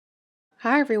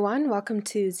Hi, everyone. Welcome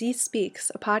to Z Speaks,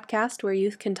 a podcast where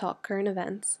youth can talk current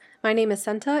events. My name is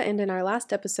Senta, and in our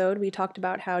last episode, we talked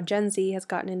about how Gen Z has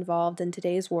gotten involved in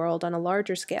today's world on a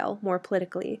larger scale, more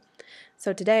politically.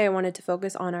 So today, I wanted to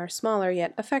focus on our smaller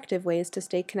yet effective ways to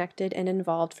stay connected and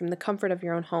involved from the comfort of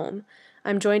your own home.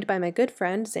 I'm joined by my good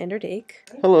friend, Xander Dake.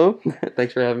 Hello.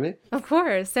 Thanks for having me. Of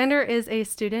course. Xander is a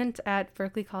student at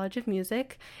Berklee College of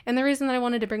Music, and the reason that I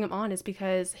wanted to bring him on is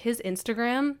because his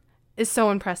Instagram is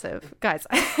so impressive. Guys,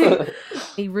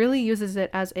 he really uses it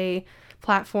as a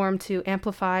platform to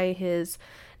amplify his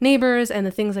neighbors and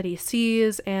the things that he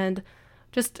sees, and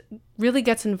just really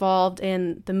gets involved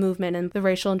in the movement and the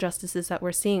racial injustices that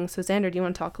we're seeing. So Xander, do you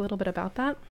want to talk a little bit about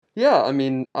that? Yeah,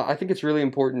 I think it's really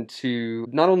important to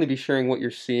not only be sharing what you're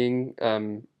seeing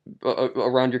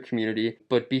around your community,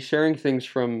 but be sharing things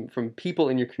from people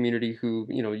in your community who,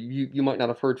 you might not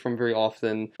have heard from very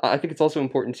often. I think it's also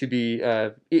important to be,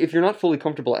 if you're not fully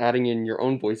comfortable adding in your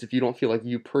own voice, if you don't feel like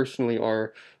you personally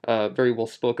are very well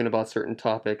spoken about certain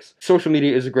topics, social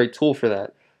media is a great tool for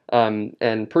that.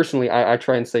 And personally, I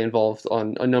try and stay involved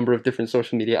on a number of different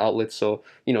social media outlets. So,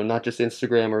 not just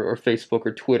Instagram or Facebook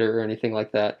or Twitter or anything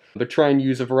like that, but try and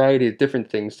use a variety of different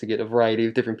things to get a variety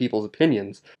of different people's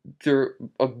opinions. They're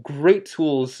great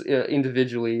tools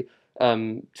individually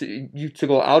to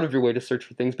go out of your way to search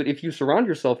for things. But if you surround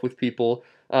yourself with people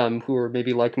who are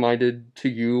maybe like-minded to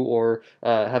you or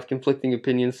have conflicting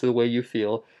opinions to the way you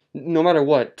feel, no matter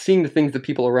what, seeing the things that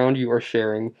people around you are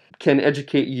sharing can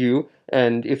educate you.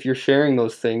 And if you're sharing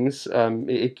those things,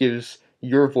 it gives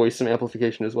your voice some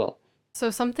amplification as well. So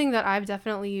something that I've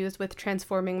definitely used with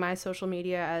transforming my social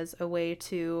media as a way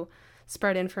to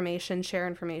spread information, share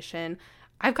information,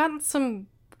 I've gotten some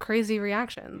crazy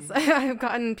reactions. I've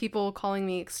gotten people calling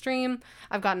me extreme.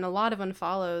 I've gotten a lot of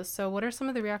unfollows. So what are some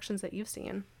of the reactions that you've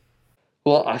seen?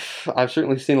 Well, I've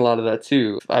certainly seen a lot of that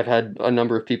too. I've had a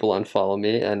number of people unfollow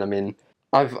me, and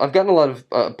I've gotten a lot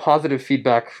of positive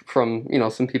feedback from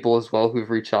some people as well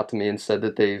who've reached out to me and said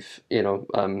that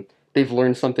they've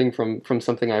learned something from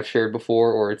something I've shared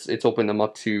before, or it's opened them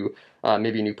up to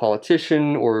maybe a new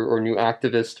politician or new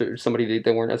activist or somebody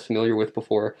they weren't as familiar with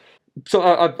before. So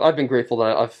I've been grateful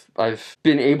that I've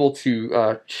been able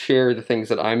to share the things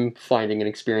that I'm finding and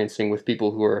experiencing with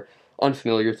people who are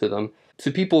unfamiliar to them. To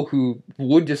people who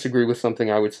would disagree with something,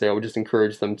 I would say I would just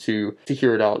encourage them to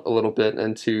hear it out a little bit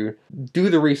and to do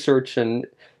the research, and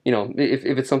if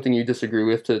it's something you disagree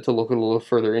with, to look a little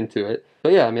further into it.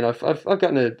 But yeah, I've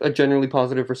gotten a generally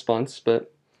positive response,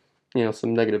 but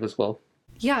some negative as well.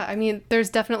 Yeah, there's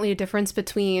definitely a difference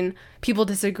between people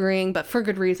disagreeing, but for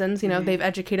good reasons. They've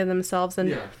educated themselves, and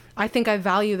yeah. I think I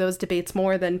value those debates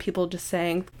more than people just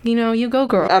saying, you go,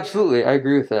 girl. Absolutely, I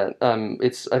agree with that.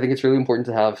 I think it's really important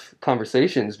to have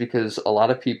conversations because a lot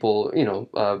of people,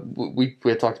 we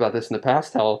had talked about this in the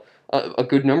past, how a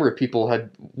good number of people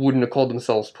wouldn't have called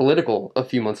themselves political a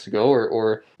few months ago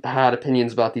or had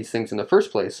opinions about these things in the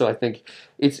first place. So I think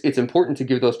it's important to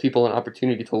give those people an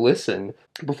opportunity to listen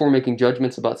before making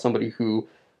judgments about somebody who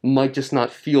might just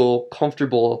not feel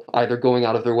comfortable either going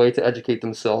out of their way to educate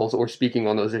themselves or speaking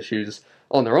on those issues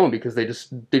on their own because they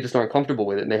just aren't comfortable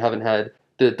with it and they haven't had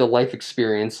the life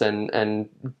experience and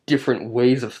different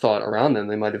ways of thought around them.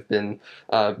 They might have been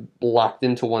locked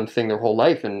into one thing their whole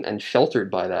life and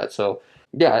sheltered by that. So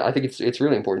yeah, I think it's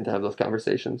really important to have those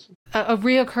conversations. A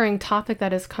reoccurring topic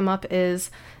that has come up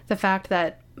is the fact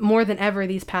that more than ever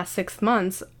these past 6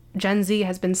 months, Gen Z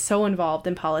has been so involved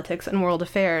in politics and world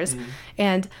affairs. Mm-hmm.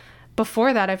 And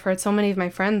before that, I've heard so many of my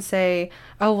friends say,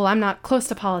 oh, well, I'm not close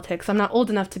to politics. I'm not old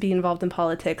enough to be involved in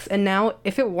politics. And now,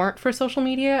 if it weren't for social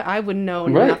media, I would know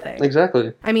nothing. Right,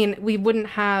 exactly. We wouldn't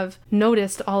have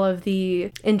noticed all of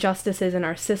the injustices in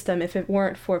our system if it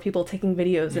weren't for people taking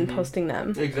videos mm-hmm. and posting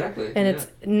them. Exactly. And it's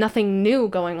nothing new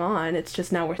going on. It's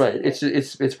just now we're seeing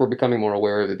it. We're becoming more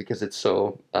aware of it because it's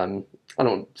so, I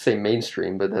don't say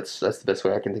mainstream, but that's the best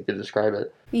way I can think to describe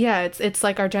it. Yeah, it's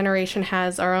like our generation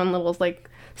has our own little,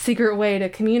 secret way to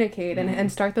communicate and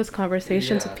start those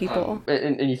conversations with people.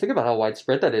 And you think about how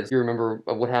widespread that is. You remember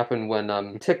what happened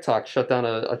when TikTok shut down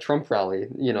a Trump rally,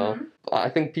 Mm-hmm. I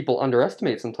think people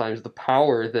underestimate sometimes the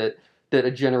power that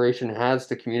a generation has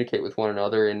to communicate with one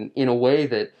another in a way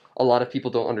that a lot of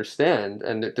people don't understand.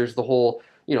 And that there's the whole,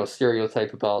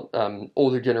 stereotype about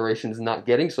older generations not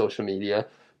getting social media.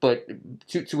 But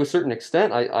to a certain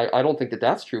extent, I don't think that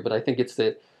that's true, but I think it's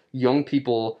that young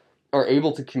people are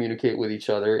able to communicate with each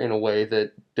other in a way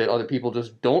that other people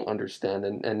just don't understand,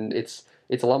 and it's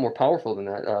a lot more powerful than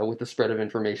that with the spread of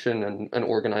information and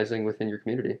organizing within your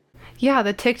community. Yeah,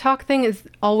 the TikTok thing is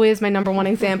always my number one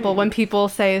example when people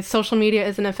say social media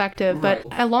isn't effective. But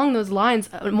along those lines,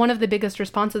 one of the biggest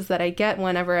responses that I get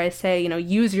whenever I say,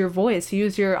 use your voice,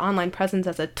 use your online presence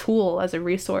as a tool, as a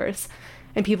resource.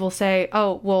 And people say,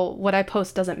 oh, well, what I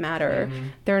post doesn't matter.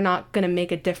 They're not going to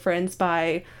make a difference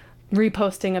by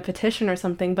reposting a petition or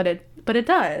something, but it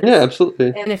does. Yeah,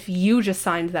 absolutely. And if you just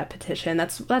signed that petition,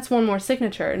 that's one more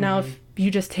signature. Now, if you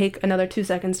just take another 2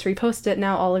 seconds to repost it,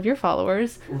 now all of your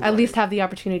followers at least have the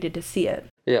opportunity to see it.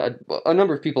 Yeah, a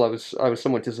number of people I was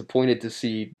somewhat disappointed to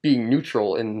see being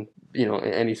neutral in in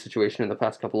any situation in the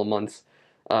past couple of months,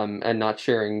 and not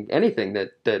sharing anything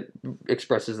that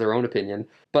expresses their own opinion.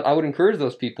 But I would encourage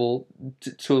those people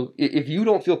to if you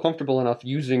don't feel comfortable enough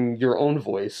using your own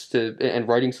voice and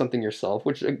writing something yourself,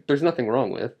 which there's nothing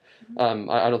wrong with.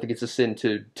 I don't think it's a sin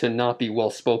to not be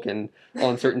well spoken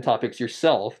on certain topics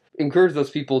yourself. Encourage those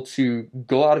people to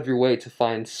go out of your way to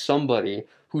find somebody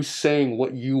who's saying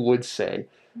what you would say,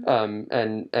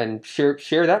 and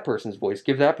share that person's voice.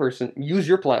 Use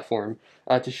your platform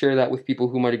to share that with people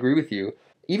who might agree with you.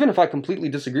 Even if I completely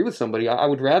disagree with somebody, I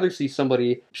would rather see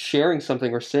somebody sharing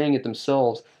something or saying it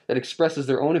themselves that expresses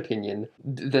their own opinion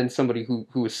than somebody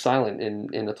who is silent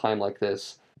in a time like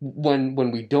this.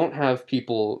 When we don't have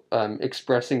people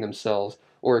expressing themselves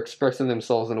or expressing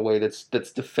themselves in a way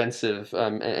that's defensive,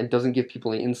 and doesn't give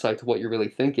people any insight to what you're really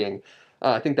thinking,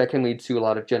 I think that can lead to a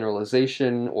lot of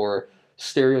generalization or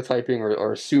stereotyping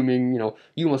or assuming,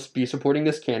 you must be supporting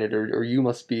this candidate, or you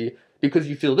must be, because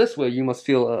you feel this way, you must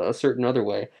feel a certain other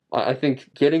way. I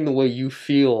think getting the way you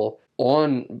feel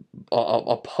on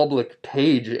a public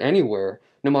page anywhere,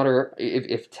 no matter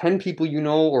if 10 people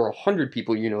or 100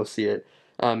 people see it,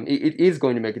 it is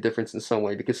going to make a difference in some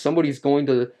way, because someone's going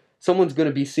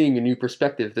to be seeing a new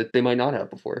perspective that they might not have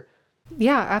before.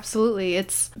 Yeah, absolutely.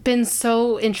 It's been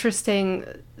so interesting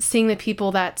seeing the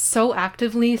people that so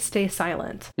actively stay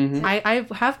silent. I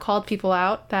have called people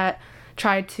out that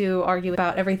tried to argue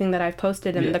about everything that I've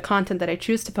posted and the content that I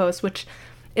choose to post, which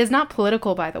is not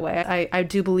political, by the way. I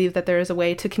do believe that there is a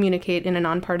way to communicate in a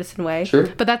nonpartisan way. Sure.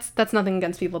 But that's nothing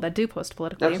against people that do post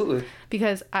politically. Absolutely.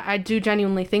 Because I do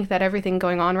genuinely think that everything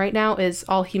going on right now is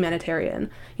all humanitarian.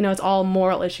 It's all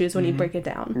moral issues when you break it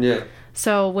down. Yeah.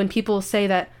 So when people say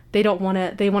that they want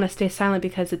to stay silent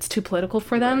because it's too political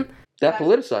for them, that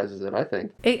politicizes it, I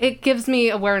think. It gives me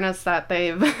awareness that they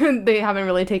haven't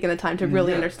really taken the time to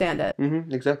really understand it.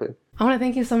 Exactly. I want to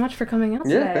thank you so much for coming out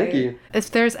today. Yeah, thank you.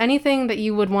 If there's anything that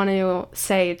you would want to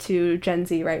say to Gen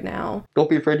Z right now. Don't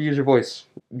be afraid to use your voice.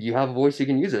 You have a voice, you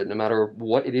can use it. No matter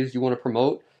what it is you want to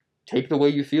promote, take the way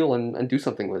you feel and do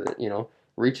something with it,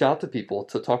 Reach out to people,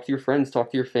 to talk to your friends,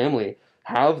 talk to your family.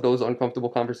 Have those uncomfortable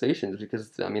conversations, because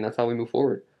that's how we move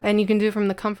forward. And you can do it from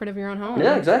the comfort of your own home.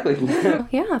 Yeah, exactly.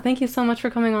 Yeah, thank you so much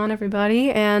for coming on,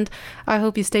 everybody, and I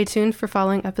hope you stay tuned for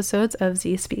following episodes of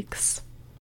Z Speaks.